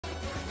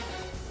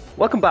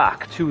Welcome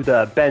back to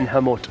the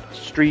Benhamut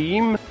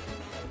stream.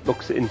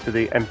 Looks into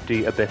the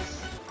empty abyss.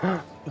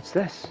 What's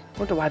this?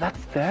 Wonder why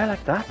that's there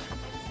like that.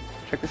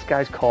 Check this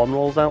guy's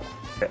cornrows out.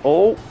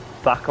 Oh,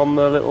 back on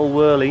the little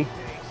whirly.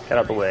 Get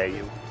out the way,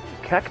 you.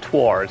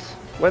 Cactuars.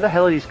 Where the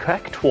hell are these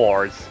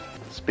cactuars?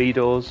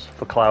 Speedos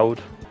for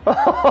Cloud.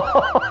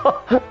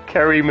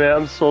 Kerry, mate,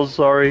 I'm so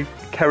sorry.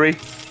 Kerry,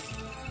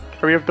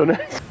 I've done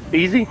it.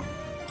 Easy.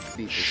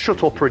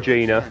 Shut up,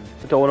 Regina.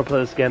 I don't want to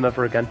play this game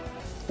ever again.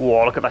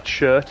 Whoa, look at that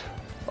shirt.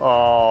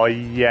 Oh,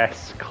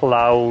 yes,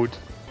 Cloud.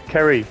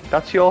 Kerry,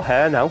 that's your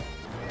hair now.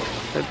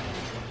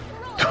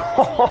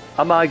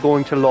 Am I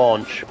going to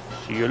launch?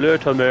 See you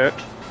later, mate.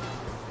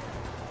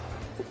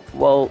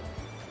 Well,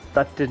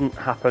 that didn't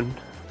happen.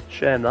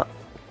 Shame that.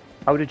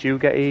 How did you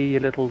get here, you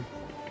little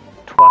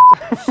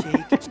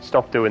twat?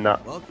 Stop doing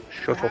that.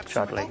 Shut up,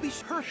 Chadley.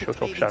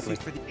 Shut up, Chadley.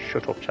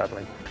 Shut up,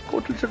 Chadley.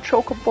 Good little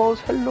chocobos.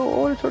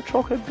 Hello, little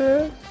chocolate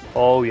bears.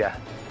 Oh, yeah.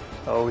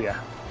 Oh, yeah.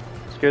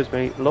 Excuse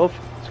me, love.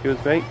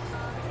 Excuse me.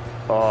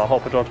 Oh, I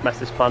hope I don't mess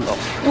this plant up.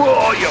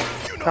 Whoa, you!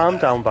 Calm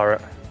down,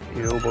 Barrett.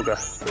 You bugger.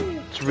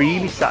 It's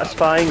really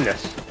satisfying,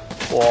 this.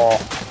 Whoa.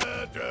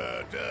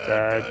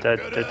 Da, da,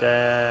 da,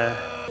 da.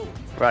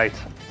 Right.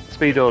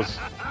 Speedos.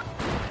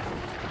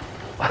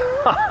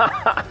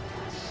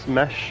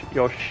 Smash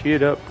your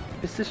shit up.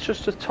 Is this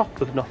just a top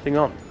with nothing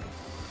on?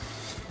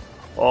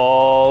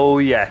 Oh,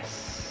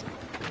 yes.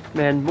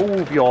 Man,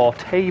 move your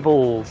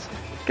tables.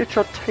 Get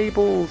your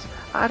tables.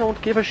 I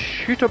don't give a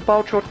shit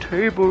about your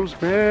tables,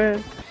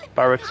 man.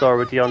 Barrett's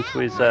already onto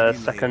his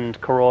second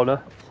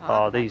Corona.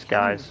 Oh, these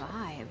guys.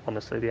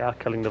 Honestly, they are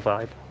killing the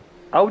vibe.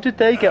 How did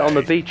they get on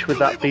the beach with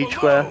that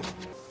beachwear?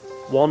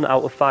 1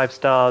 out of 5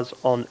 stars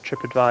on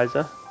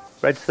TripAdvisor.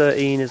 Red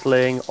 13 is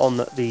laying on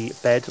the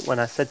bed when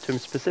I said to him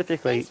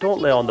specifically, don't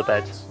lay on the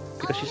bed,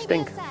 because you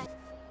stink.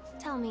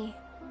 Tell me,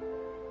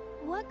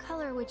 what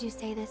color would you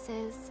say this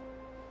is?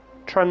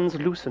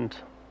 Translucent.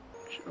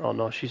 Oh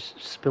no, she's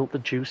spilt the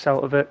juice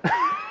out of it.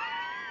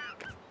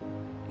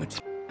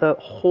 The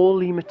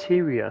holy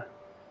materia.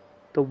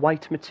 The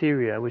white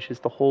materia, which is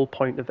the whole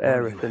point of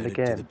Aerith in the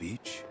game.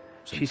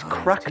 She's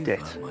cracked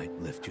it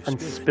and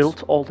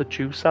spilt all the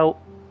juice out.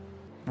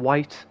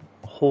 White,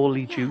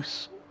 holy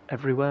juice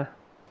everywhere.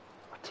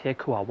 I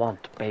take who I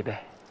want, baby.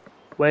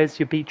 Where's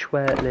your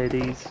beachwear,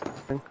 ladies?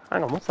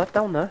 Hang on, what's that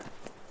down there?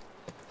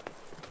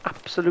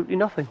 Absolutely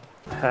nothing.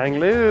 Hang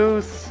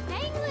loose.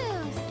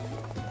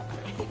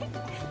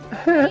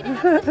 Hang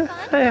loose.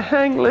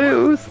 Hang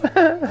loose.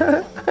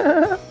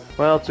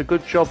 Well, it's a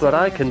good job that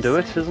I can do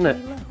it, isn't it?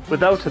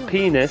 Without a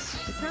penis.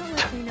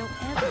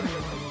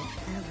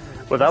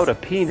 Without a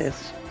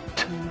penis.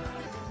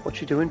 What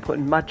you doing?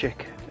 Putting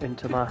magic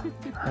into my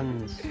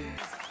hands.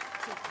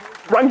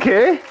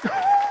 Ranky!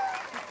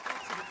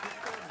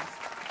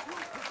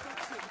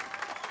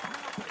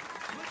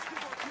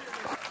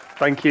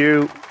 Thank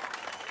you.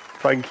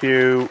 Thank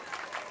you.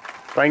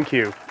 Thank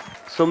you.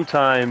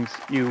 Sometimes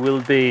you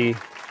will be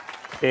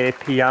a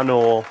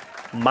piano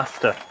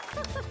master.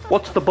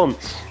 What's the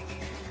bunts?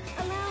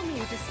 Allow me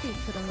to speak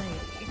for the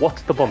lady.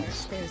 What's the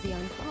bunts? There's the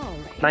young Paul.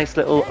 Nice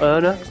little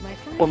earner.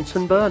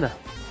 Bunsen burner.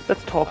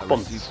 Let's talk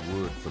bunts.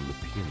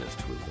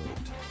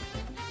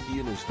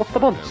 What's the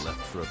bunts?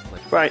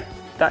 Right,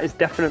 that is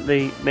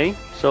definitely me.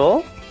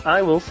 So,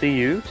 I will see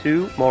you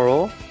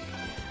tomorrow.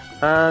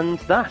 And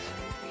that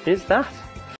is that.